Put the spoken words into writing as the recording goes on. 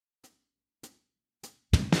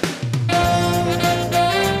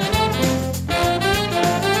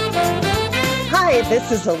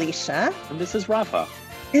This is Alicia. And this is Rafa.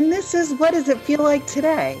 And this is What Does It Feel Like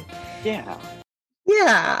Today? Yeah.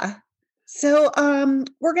 Yeah. So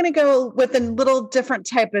we're going to go with a little different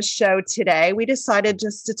type of show today. We decided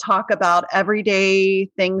just to talk about everyday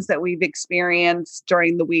things that we've experienced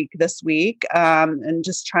during the week this week and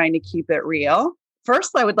just trying to keep it real.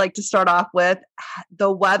 First, I would like to start off with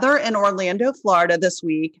the weather in Orlando, Florida this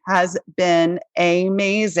week has been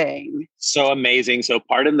amazing. So amazing. So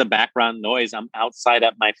pardon the background noise. I'm outside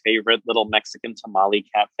at my favorite little Mexican tamale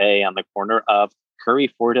cafe on the corner of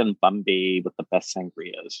Curry Ford and Bumby with the best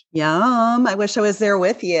sangrias. Yum. I wish I was there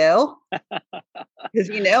with you.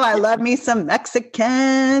 Because I love me some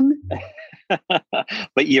Mexican.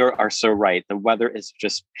 But you are so right. The weather has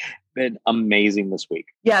just been amazing this week.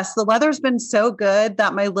 Yes, the weather's been so good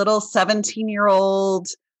that my little 17-year-old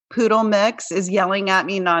poodle mix is yelling at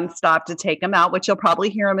me nonstop to take him out, which you'll probably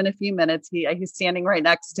hear him in a few minutes. He's standing right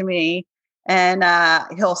next to me, and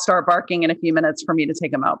he'll start barking in a few minutes for me to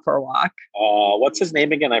take him out for a walk. What's his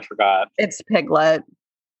name again? I forgot. It's Piglet.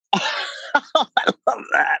 I love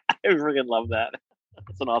that. I freaking love that.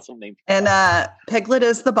 It's an awesome name. And Piglet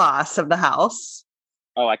is the boss of the house.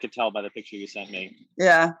 Oh, I could tell by the picture you sent me.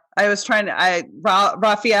 Yeah.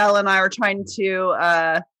 Raphael and I were trying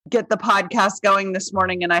to get the podcast going this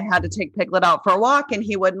morning, and I had to take Piglet out for a walk, and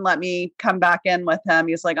he wouldn't let me come back in with him.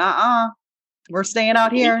 He's like, we're staying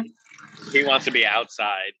out here. He wants to be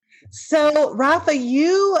outside. So, Rafa,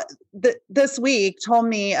 you this week told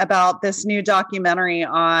me about this new documentary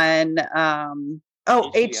on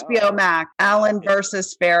HBO Max, Alan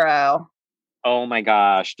versus Pharaoh. Oh my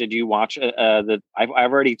gosh! Did you watch I've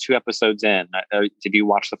already 2 episodes in. Did you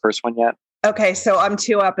watch the first one yet? Okay, so I'm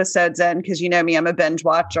 2 episodes in because you know me, I'm a binge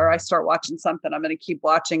watcher. I start watching something, I'm going to keep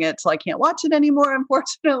watching it till I can't watch it anymore,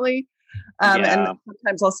 unfortunately. And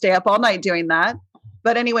sometimes I'll stay up all night doing that.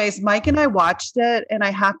 But anyways, Mike and I watched it, and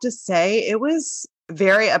I have to say it was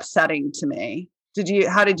very upsetting to me.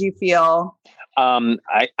 How did you feel? I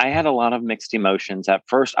had a lot of mixed emotions. At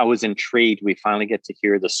first, I was intrigued. We finally get to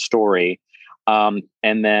hear the story. And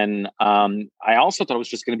then I also thought it was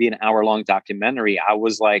just going to be an hour-long documentary. I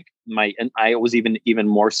was like, I was even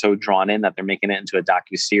more so drawn in that they're making it into a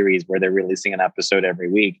docuseries where they're releasing an episode every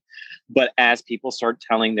week. But as people start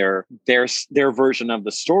telling their version of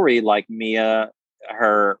the story, like Mia,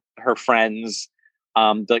 her friends,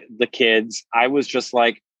 the kids, I was just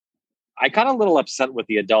like, I got a little upset with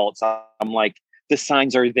the adults. I'm like, the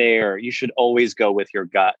signs are there. You should always go with your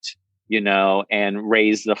gut, and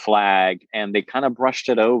raise the flag. And they kind of brushed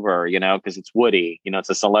it over, because it's Woody, it's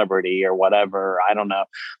a celebrity or whatever. I don't know.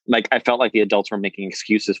 Like, I felt like the adults were making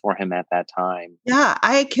excuses for him at that time. Yeah,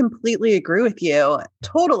 I completely agree with you.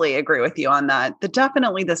 Totally agree with you on that.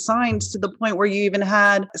 Definitely the signs, to the point where you even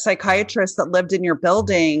had psychiatrists that lived in your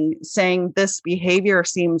building saying this behavior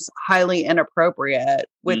seems highly inappropriate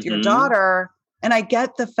with your daughter. And I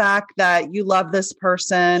get the fact that you love this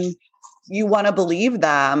person, you want to believe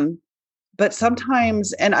them. But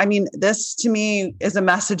sometimes, and I mean, this to me is a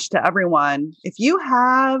message to everyone. If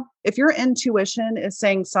your intuition is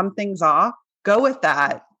saying something's off, go with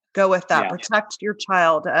that. Yeah. Protect your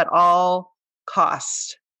child at all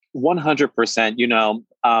costs. 100%,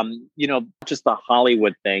 just the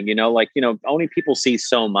Hollywood thing, only people see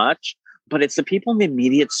so much, but it's the people in the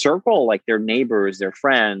immediate circle, like their neighbors, their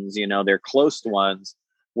friends, their close ones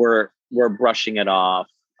were brushing it off.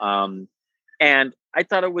 And I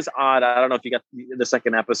thought it was odd. I don't know if you got the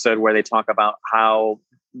second episode where they talk about how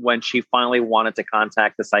when she finally wanted to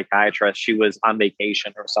contact the psychiatrist, she was on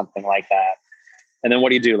vacation or something like that. And then what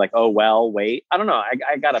do you do? Like, oh, well, wait. I don't know.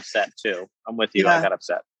 I got upset too. I'm with you. Yeah. I got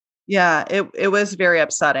upset. Yeah, it was very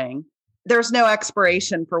upsetting. There's no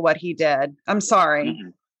expiration for what he did. I'm sorry.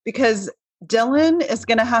 Because Dylan is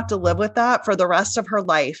going to have to live with that for the rest of her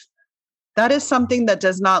life. That is something that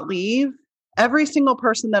does not leave. Every single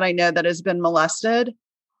person that I know that has been molested,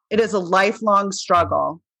 it is a lifelong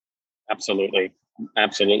struggle. Absolutely.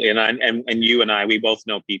 And you and I, we both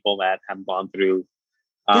know people that have gone through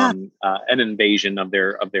an invasion of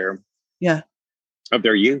their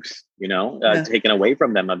youth, taken away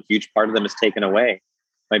from them. A huge part of them is taken away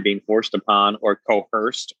by being forced upon or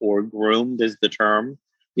coerced or groomed is the term.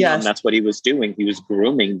 Yes. And that's what he was doing. He was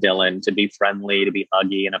grooming Dylan to be friendly, to be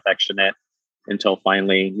huggy and affectionate until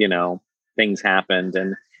finally, things happened.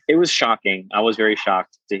 And it was shocking. I was very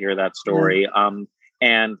shocked to hear that story.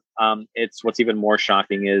 And it's what's even more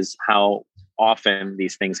shocking is how often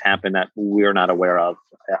these things happen that we're not aware of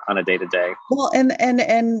on a day-to-day. Well,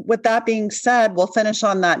 and with that being said, we'll finish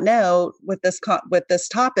on that note with this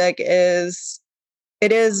topic.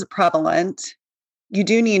 It is prevalent. you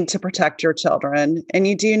do need to protect your children, and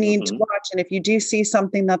you do need to watch. And if you do see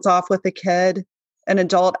something that's off with a kid, an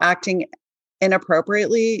adult acting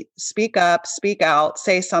inappropriately, speak up, speak out,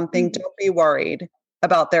 say something. Don't be worried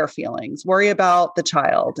about their feelings. Worry about the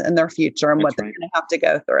child and their future and what they're going to have to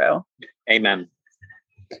go through. Amen.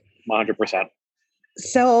 100%.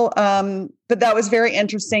 So, but that was very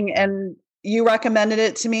interesting, and you recommended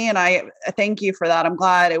it to me, and I thank you for that. I'm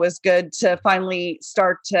glad. It was good to finally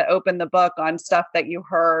start to open the book on stuff that you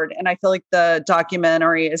heard. And I feel like the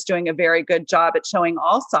documentary is doing a very good job at showing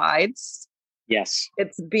all sides. Yes.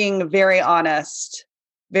 It's being very honest,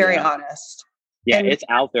 very honest. Yeah, and it's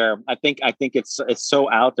out there. I think it's so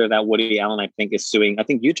out there that Woody Allen, I think, is suing. I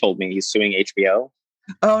think you told me he's suing HBO.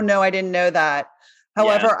 Oh no, I didn't know that.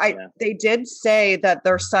 However, they did say that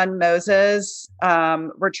their son Moses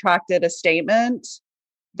retracted a statement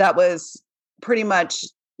that was pretty much,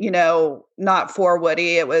 not for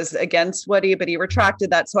Woody. It was against Woody, but he retracted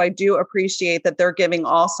that. So I do appreciate that they're giving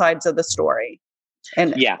all sides of the story.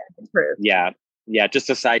 And just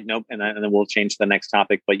a side note, and then we'll change to the next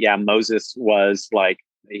topic. But yeah, Moses was like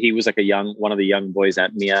one of the young boys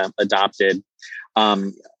that Mia adopted,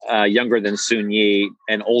 younger than Sun Yi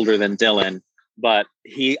and older than Dylan. But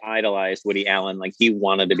he idolized Woody Allen. Like, he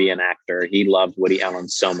wanted to be an actor. He loved Woody Allen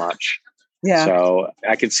so much. Yeah. So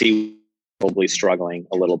I could see probably struggling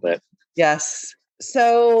a little bit. Yes.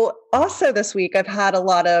 So also this week, I've had a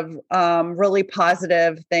lot of really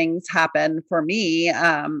positive things happen for me.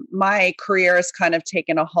 My career has kind of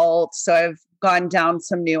taken a halt. So I've gone down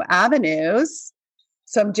some new avenues.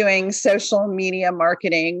 So I'm doing social media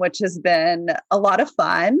marketing, which has been a lot of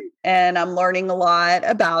fun, and I'm learning a lot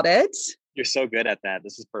about it. You're so good at that.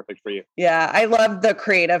 This is perfect for you. Yeah, I love the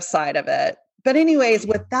creative side of it. But anyways,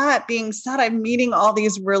 with that being said, I'm meeting all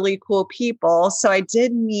these really cool people. So I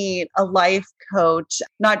did meet a life coach,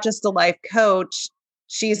 not just a life coach.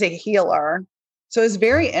 She's a healer. So it was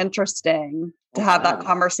very interesting to have that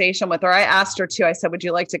conversation with her. I asked her too. I said, would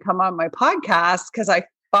you like to come on my podcast? Because I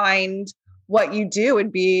find what you do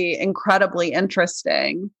would be incredibly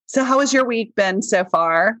interesting. So how has your week been so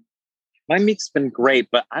far? My week's been great,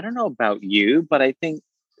 but I don't know about you, but I think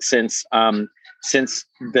since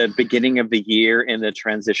the beginning of the year and the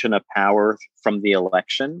transition of power from the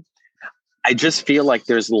election, I just feel like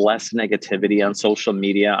there's less negativity on social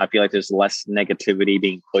media. I feel like there's less negativity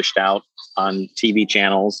being pushed out on TV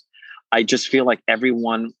channels. I just feel like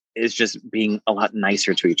everyone is just being a lot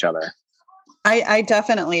nicer to each other. I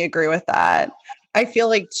definitely agree with that. I feel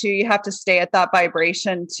like too, you have to stay at that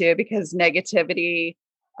vibration too, because negativity,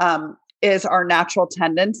 is our natural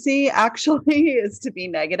tendency actually is to be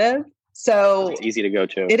negative. So it's easy to go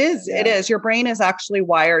to. It is. Yeah. It is. Your brain is actually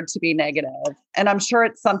wired to be negative. And I'm sure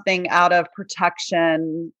it's something out of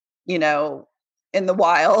protection, in the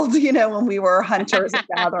wild, when we were hunters and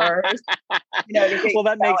gatherers,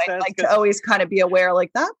 that makes sense. Like to always kind of be aware,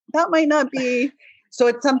 like that might not be. So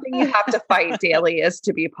it's something you have to fight daily, is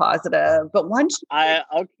to be positive. But once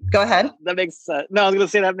go ahead. That makes sense. No, I was going to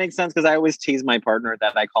say that makes sense because I always tease my partner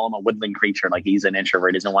that I call him a woodland creature. Like, he's an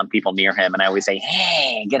introvert, doesn't want people near him. And I always say,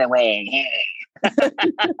 hey, get away. Hey.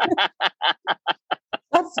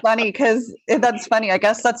 That's funny that's funny. I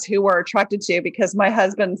guess that's who we're attracted to, because my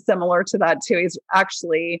husband's similar to that too. He's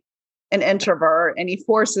actually an introvert, and he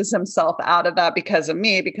forces himself out of that because of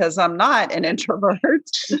me, because I'm not an introvert.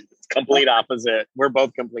 Complete opposite. We're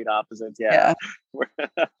both complete opposites. Yeah.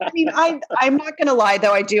 I mean, I'm not going to lie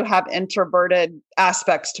though. I do have introverted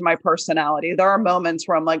aspects to my personality. There are moments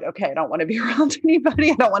where I'm like, okay, I don't want to be around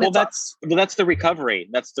anybody. I don't want to. That's the recovery.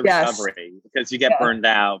 That's the recovery, because you get burned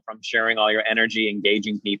out from sharing all your energy,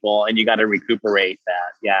 engaging people, and you got to recuperate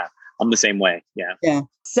that. Yeah. I'm the same way. Yeah. Yeah.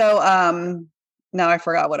 So, now I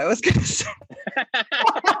forgot what I was going to say.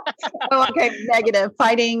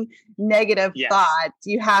 Fighting negative thoughts.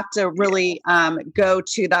 You have to really go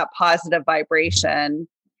to that positive vibration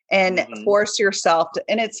and force yourself to,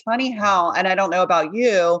 and it's funny how, and I don't know about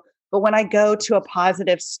you, but when I go to a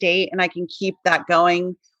positive state and I can keep that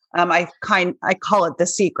going, I call it the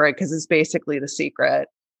secret, because it's basically the secret.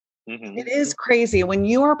 Mm-hmm. It is crazy when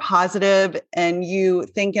you are positive and you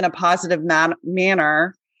think in a positive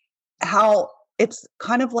manner, how it's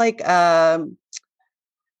kind of like,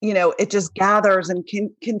 it just gathers and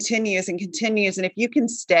continues and continues. And if you can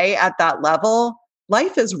stay at that level,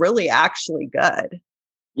 life is really actually good.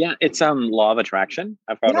 Yeah. It's law of attraction.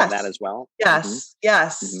 I've heard of that as well. Yes. Mm-hmm.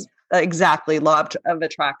 Yes. Mm-hmm. Exactly. Law of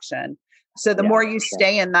attraction. So the more you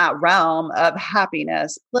stay in that realm of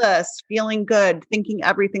happiness, bliss, feeling good, thinking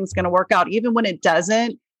everything's going to work out, even when it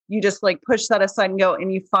doesn't, you just like push that aside and go,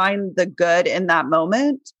 and you find the good in that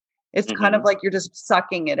moment. It's kind of like you're just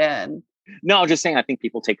sucking it in. No, just saying, I think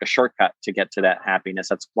people take a shortcut to get to that happiness.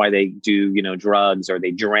 That's why they do, drugs or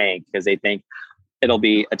they drink, because they think it'll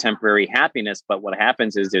be a temporary happiness. But what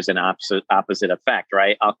happens is there's an opposite effect,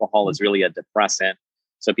 right? Alcohol is really a depressant.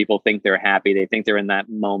 So people think they're happy. They think they're in that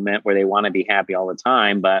moment where they want to be happy all the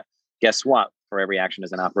time. But guess what? For every action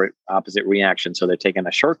is an opposite reaction. So they're taking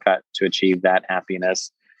a shortcut to achieve that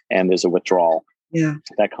happiness. And there's a withdrawal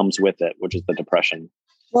that comes with it, which is the depression.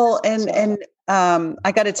 Well,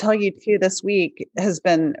 I got to tell you too, this week has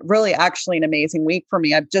been really actually an amazing week for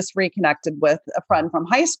me. I've just reconnected with a friend from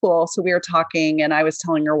high school. So we were talking and I was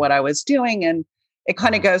telling her what I was doing, and it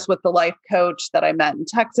kind of goes with the life coach that I met in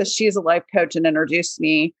Texas. She's a life coach and introduced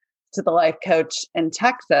me to the life coach in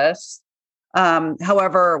Texas.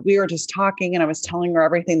 However, we were just talking and I was telling her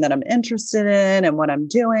everything that I'm interested in and what I'm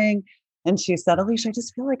doing. And she said, Alicia, I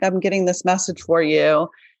just feel like I'm getting this message for you.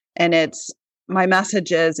 And my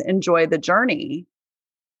message is enjoy the journey.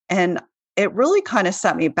 And it really kind of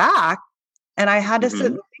set me back. And I had to sit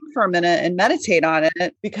and think for a minute and meditate on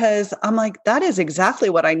it, because I'm like, that is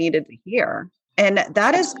exactly what I needed to hear. And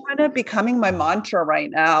that is kind of becoming my mantra right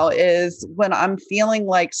now, is when I'm feeling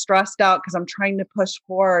like stressed out because I'm trying to push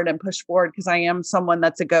forward because I am someone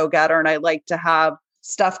that's a go-getter and I like to have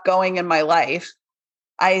stuff going in my life.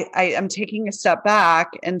 I am taking a step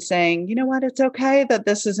back and saying, you know what, it's okay that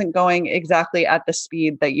this isn't going exactly at the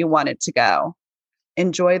speed that you want it to go.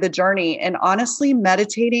 Enjoy the journey. And honestly,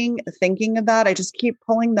 meditating, thinking of that, I just keep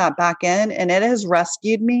pulling that back in, and it has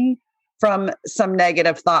rescued me from some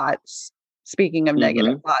negative thoughts. Speaking of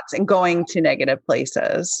negative thoughts and going to negative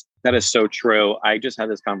places. That is so true. I just had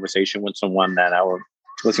this conversation with someone that I was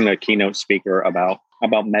listening to a keynote speaker about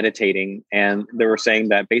meditating. And they were saying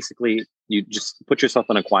that basically you just put yourself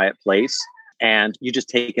in a quiet place and you just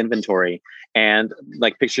take inventory, and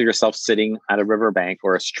like picture yourself sitting at a riverbank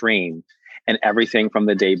or a stream, and everything from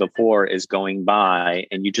the day before is going by,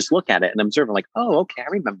 and you just look at it and observe like, oh, okay, I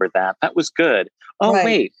remember that. That was good. Oh, right.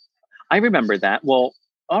 Wait, I remember that. Well,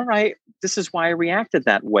 all right, this is why I reacted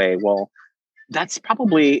that way. Well, that's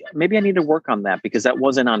probably, maybe I need to work on that, because that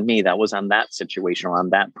wasn't on me. That was on that situation or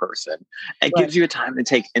on that person. It gives you a time to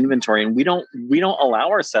take inventory. And we don't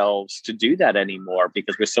allow ourselves to do that anymore,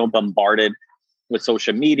 because we're so bombarded with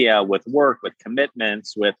social media, with work, with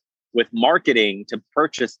commitments, with marketing to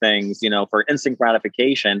purchase things, for instant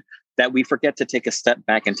gratification, that we forget to take a step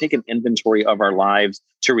back and take an inventory of our lives,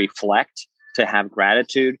 to reflect, to have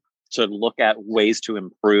gratitude, to look at ways to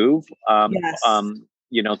improve,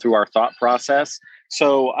 through our thought process.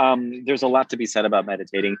 So there's a lot to be said about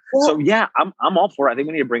meditating. Well, so yeah, I'm all for it. I think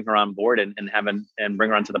we need to bring her on board and bring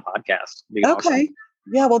her onto the podcast. Okay. Awesome.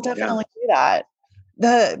 Yeah, we'll definitely do that.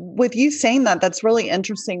 With you saying that, that's really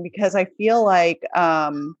interesting, because I feel like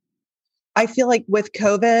with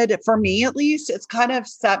COVID, for me at least, it's kind of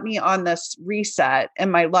set me on this reset in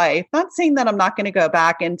my life. Not saying that I'm not going to go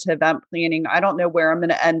back into event planning. I don't know where I'm going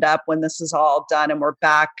to end up when this is all done and we're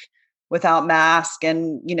back without mask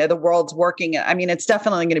and, the world's working. I mean, it's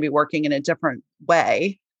definitely going to be working in a different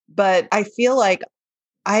way. But I feel like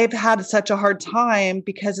I've had such a hard time,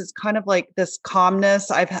 because it's kind of like this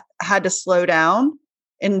calmness. I've had to slow down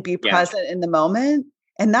and be present in the moment.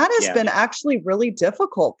 And that has been actually really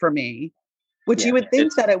difficult for me. Which you would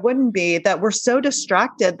think that it wouldn't be, that we're so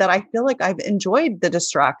distracted that I feel like I've enjoyed the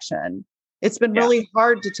distraction. It's been really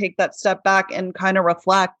hard to take that step back and kind of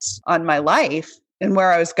reflect on my life and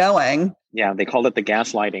where I was going. Yeah. They called it the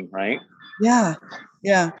gaslighting, right? Yeah.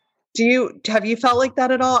 Yeah. Have you felt like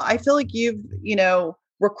that at all? I feel like you've,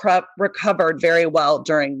 recovered very well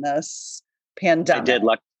during this pandemic.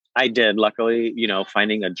 I did. Luckily,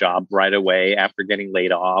 finding a job right away after getting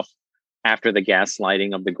laid off, after the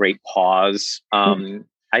gaslighting of the great pause.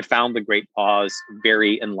 I found the great pause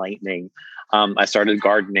very enlightening. I started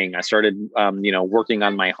gardening. I started, working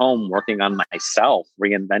on my home, working on myself,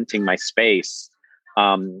 reinventing my space,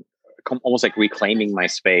 almost like reclaiming my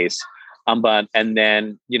space. And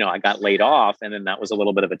then, I got laid off, and then that was a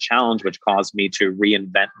little bit of a challenge, which caused me to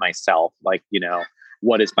reinvent myself. Like,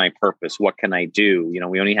 what is my purpose? What can I do?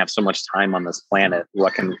 We only have so much time on this planet.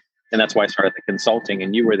 And that's why I started the consulting,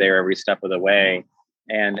 and you were there every step of the way.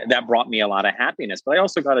 And that brought me a lot of happiness. But I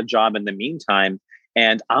also got a job in the meantime.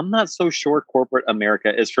 And I'm not so sure corporate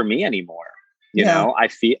America is for me anymore. You know, I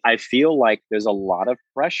feel like there's a lot of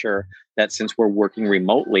pressure that, since we're working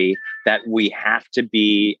remotely, that we have to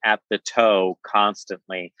be at the toe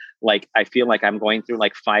constantly. Like, I feel like I'm going through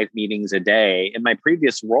like 5 meetings a day. In my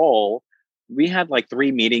previous role, we had like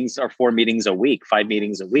 3 meetings or 4 meetings a week, 5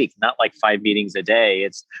 meetings a week, not like 5 meetings a day.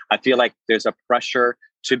 I feel like there's a pressure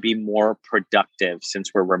to be more productive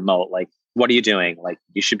since we're remote. Like, what are you doing? Like,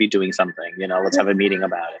 you should be doing something, let's have a meeting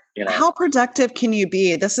about it. How productive can you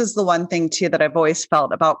be? This is the one thing too that I've always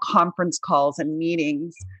felt about conference calls and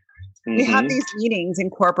meetings. We have these meetings in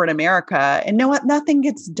corporate America, and know what? Nothing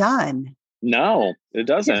gets done. No, it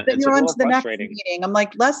doesn't. Then It's you're a on little to the next frustrating. meeting. I'm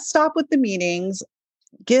like, let's stop with the meetings.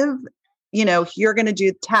 You're going to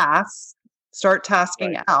do tasks, start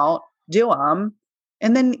tasking out, do them,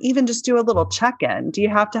 and then even just do a little check-in. Do you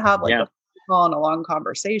have to have a call and a long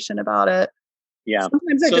conversation about it? Yeah.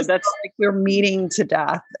 Sometimes I just feel like we're meeting to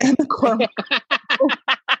death in the corporate.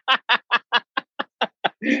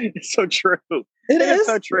 It's so true. It's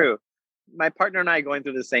so true. My partner and I are going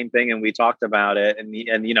through the same thing, and we talked about it. And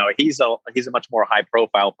he's a much more high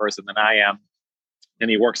profile person than I am, and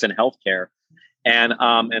he works in healthcare and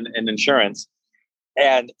insurance.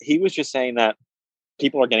 And he was just saying that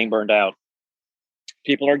people are getting burned out.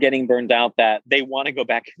 People are getting burned out that they want to go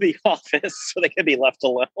back to the office so they can be left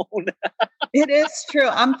alone. It is true.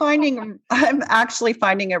 I'm actually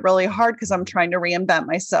finding it really hard because I'm trying to reinvent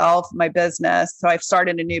myself, my business. So I've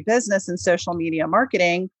started a new business in social media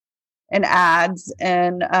marketing and ads.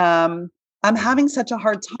 And I'm having such a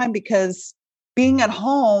hard time because being at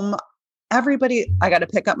home, I got to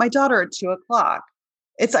pick up my daughter at 2:00.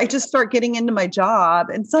 I just start getting into my job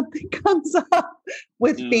and something comes up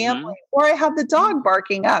with family, or I have the dog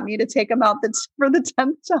barking at me to take him out for the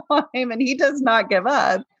 10th time, and he does not give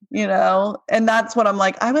up, and that's what I'm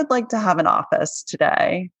like, I would like to have an office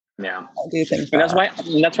today. Yeah. I do think and that's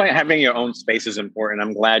why having your own space is important.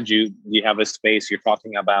 I'm glad you have a space. You're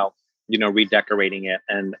talking about, redecorating it.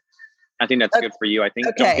 And I think that's good for you. I think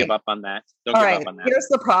don't give up on that. Don't give up on that. Here's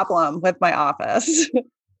the problem with my office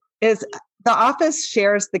is the office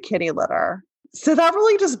shares the kitty litter. So that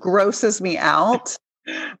really just grosses me out.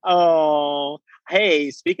 Oh,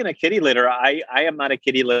 hey, speaking of kitty litter, I am not a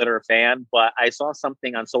kitty litter fan, but I saw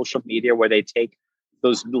something on social media where they take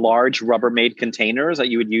those large Rubbermaid containers that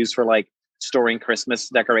you would use for like storing Christmas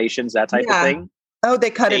decorations, that type of thing. Oh,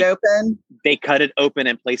 they cut it open? They cut it open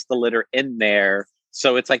and place the litter in there.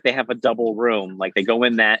 So it's like they have a double room. Like they go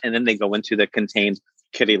in that and then they go into the contained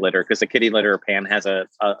kitty litter, because the kitty litter pan has a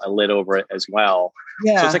lid over it as well.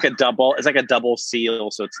 Yeah. So it's like a double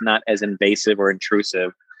seal. So it's not as invasive or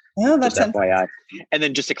intrusive. Oh, that's FYI. And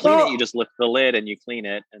then just to clean it, you just lift the lid and you clean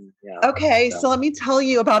it. And so let me tell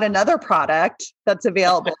you about another product that's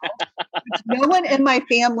available. No one in my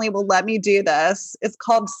family will let me do this. It's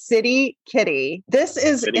called City Kitty. This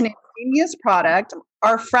is an ingenious product.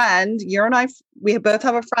 Our friend, you and I, we both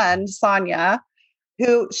have a friend, Sonia,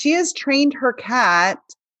 who she has trained her cat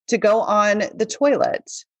to go on the toilet.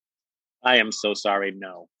 I am so sorry.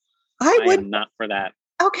 No, I am not for that.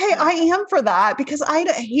 Okay, no. I am for that because I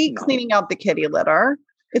hate cleaning out the kitty litter.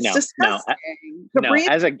 It's disgusting. No,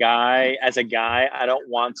 as a guy, I don't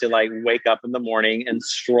want to like wake up in the morning and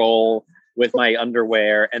stroll with my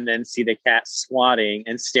underwear and then see the cat squatting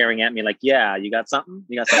and staring at me like, yeah, you got something?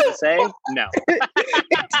 You got something to say? No.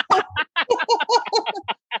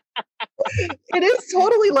 It is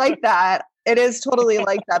totally like that.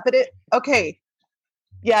 But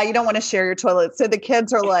yeah, you don't want to share your toilet. So the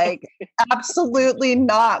kids are like, absolutely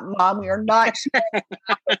not, Mom. We are not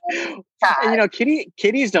sharing. And,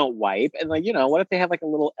 kitties don't wipe. And what if they have like a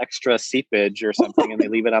little extra seepage or something and they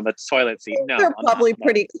leave it on the toilet seat? No, they're probably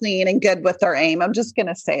pretty clean and good with their aim. I'm just going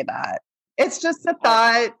to say that. It's just a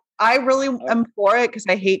thought. I really am for it because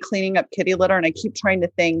I hate cleaning up kitty litter. And I keep trying to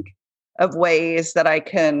think of ways that I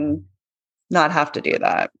can not have to do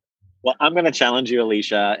that. Well, I'm going to challenge you,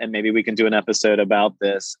 Alicia, and maybe we can do an episode about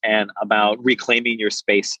this and about reclaiming your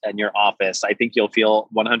space and your office. I think you'll feel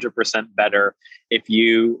 100% better if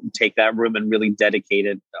you take that room and really dedicate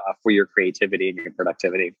it for your creativity and your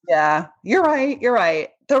productivity. Yeah, you're right.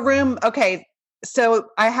 The room. Okay. So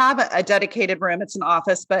I have a dedicated room. It's an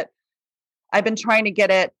office, but I've been trying to get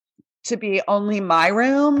it to be only my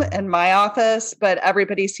room and my office, but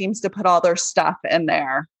everybody seems to put all their stuff in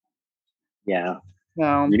there. Yeah.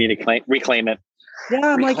 You need to reclaim it.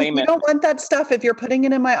 Yeah, I'm like, if you don't want that stuff, if you're putting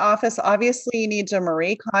it in my office, obviously you need to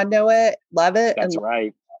Marie Kondo it, love it. That's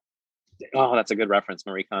right. Oh, that's a good reference,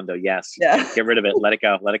 Marie Kondo. Yes. Yeah. Get rid of it. Let it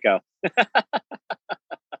go. Let it go.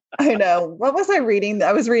 I know. What was I reading?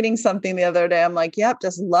 I was reading something the other day. I'm like, yep,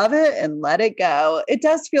 just love it and let it go. It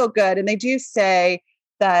does feel good. And they do say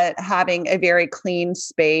that having a very clean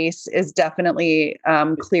space is definitely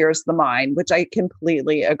clears the mind, which I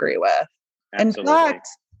completely agree with. Absolutely.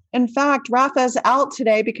 In fact, Rafa's out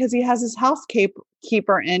today because he has his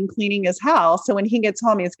housekeeper in cleaning his house. So when he gets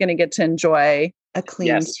home, he's going to get to enjoy a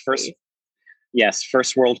clean space.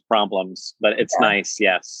 First world problems, but it's nice.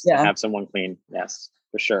 Yes. Yeah. Have someone clean. Yes,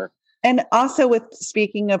 for sure. And also with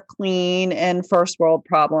speaking of clean and first world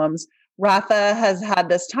problems, Rafa has had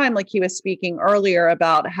this time, like he was speaking earlier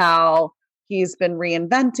about how he's been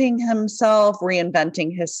reinventing himself,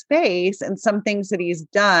 reinventing his space, and some things that he's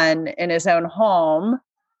done in his own home.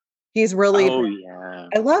 He's really,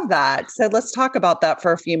 I love that. So let's talk about that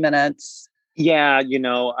for a few minutes. Yeah,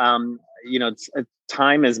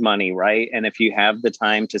 time is money, right? And if you have the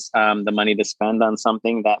time to, the money to spend on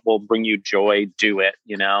something that will bring you joy, do it,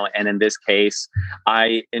 And in this case,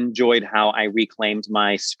 I enjoyed how I reclaimed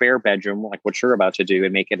my spare bedroom, like what you're about to do,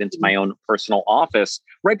 and make it into my own personal office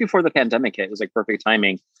right before the pandemic hit. It was like perfect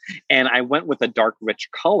timing. And I went with a dark, rich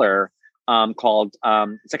color called,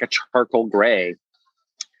 it's like a charcoal gray.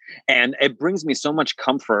 And it brings me so much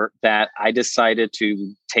comfort that I decided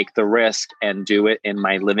to take the risk and do it in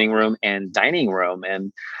my living room and dining room.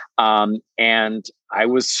 And I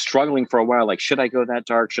was struggling for a while, like, should I go that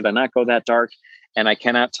dark? Should I not go that dark? And I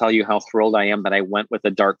cannot tell you how thrilled I am that I went with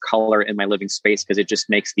a dark color in my living space, because it just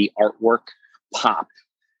makes the artwork pop.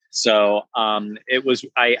 So it was,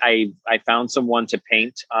 I found someone to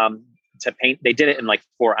paint. They did it in like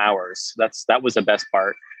 4 hours. That was the best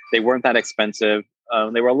part. They weren't that expensive.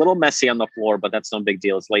 They were a little messy on the floor, but that's no big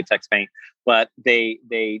deal. It's latex paint. But they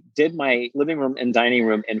did my living room and dining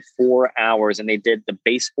room in 4 hours, and they did the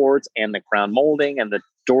baseboards and the crown molding and the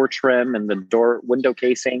door trim and the door window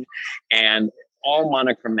casing, and all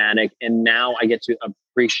monochromatic. And now I get to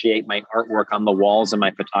appreciate my artwork on the walls and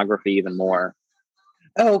my photography even more.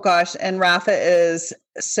 Oh gosh. And Rafa is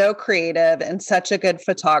so creative and such a good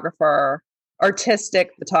photographer.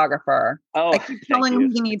 Artistic photographer. Oh, I keep telling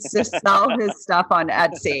him he needs to sell his stuff on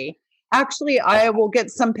Etsy. Actually, I will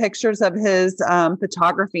get some pictures of his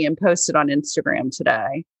photography and post it on Instagram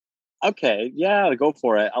today. Okay, yeah, go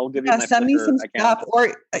for it. I'll give you my send me some stuff.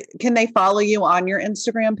 Or can they follow you on your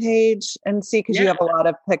Instagram page and see? Because you have a lot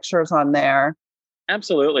of pictures on there.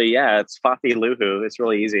 Absolutely, yeah. It's Fafi Luhu. It's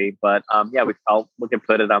really easy, but we can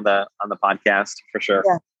put it on the podcast for sure.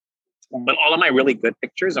 Yeah. But all of my really good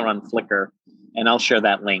pictures are on Flickr, and I'll share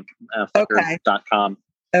that link, flickr.com.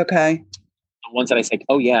 Okay. The ones that I say,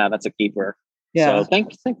 oh yeah, that's a keeper. Yeah. So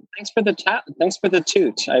thanks for the chat. Thanks for the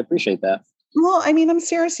toot. I appreciate that. Well, I mean, I'm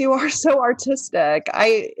serious. You are so artistic.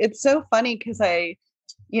 It's so funny because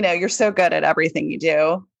you're so good at everything you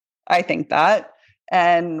do. I think that.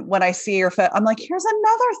 And when I see your I'm like, here's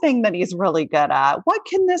another thing that he's really good at. What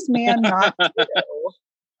can this man not do?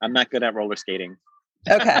 I'm not good at roller skating.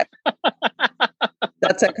 Okay.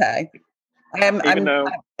 That's okay.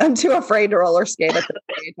 I'm too afraid to roller skate at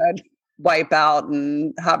this age. I'd wipe out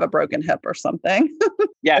and have a broken hip or something.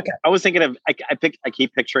 Yeah. Okay. I was thinking of, I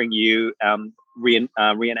keep picturing you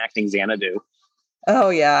reenacting Xanadu. Oh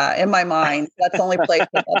yeah. In my mind, that's the only place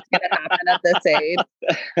that's going to happen at this age.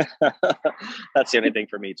 That's the only thing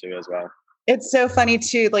for me too, as well. It's so funny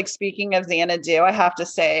too. Like, speaking of Xanadu, I have to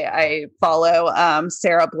say I follow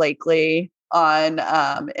Sara Blakely on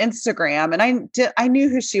Instagram, and I knew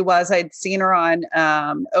who she was. I'd seen her on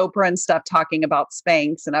Oprah and stuff talking about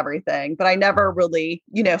Spanx and everything, but I never really,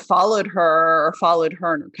 followed her in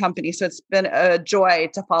her company. So it's been a joy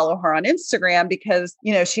to follow her on Instagram because,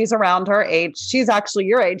 she's around her age. She's actually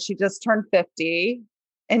your age. She just turned 50.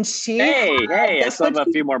 And she I still have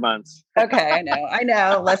a few more months. Okay, I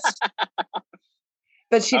know.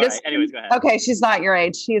 But she just, right, anyways, go ahead. Okay, she's not your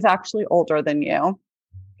age. She's actually older than you.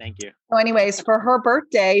 Thank you. So anyways, for her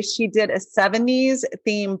birthday, she did a 70s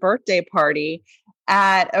themed birthday party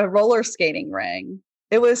at a roller skating ring.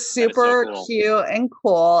 It was super cute and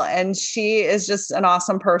cool. And she is just an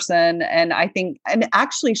awesome person. And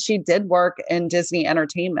actually she did work in Disney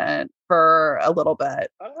Entertainment for a little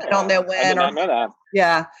bit. Oh, I don't know when. I did not know that.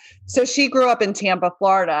 Yeah. So she grew up in Tampa,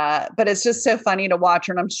 Florida, but it's just so funny to watch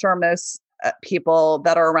her. And I'm sure most people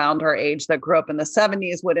that are around her age that grew up in the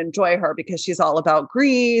 70s would enjoy her because she's all about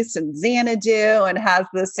Grease and Xanadu and has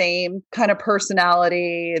the same kind of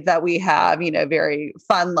personality that we have, very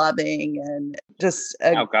fun loving and just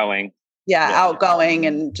outgoing. Yeah, outgoing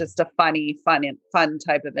and just a fun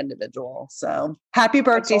type of individual. So happy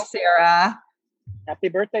birthday, Sara. Happy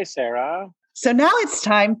birthday, Sara. So now it's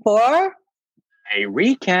time for a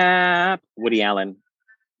recap. Woody Allen,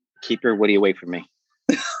 keep your Woody away from me.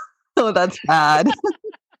 Oh, that's bad.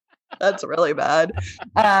 That's really bad.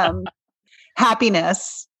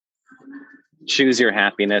 Happiness. Choose your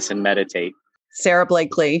happiness and meditate. Sara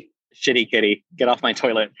Blakely. Shitty kitty. Get off my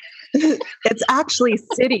toilet. It's actually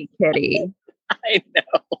City Kitty. I know.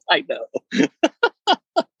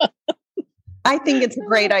 I think it's a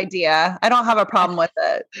great idea. I don't have a problem with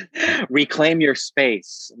it. Reclaim your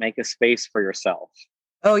space. Make a space for yourself.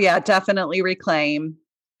 Oh, yeah, definitely reclaim.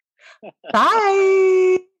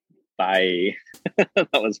 Bye. Bye. That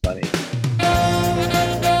was funny.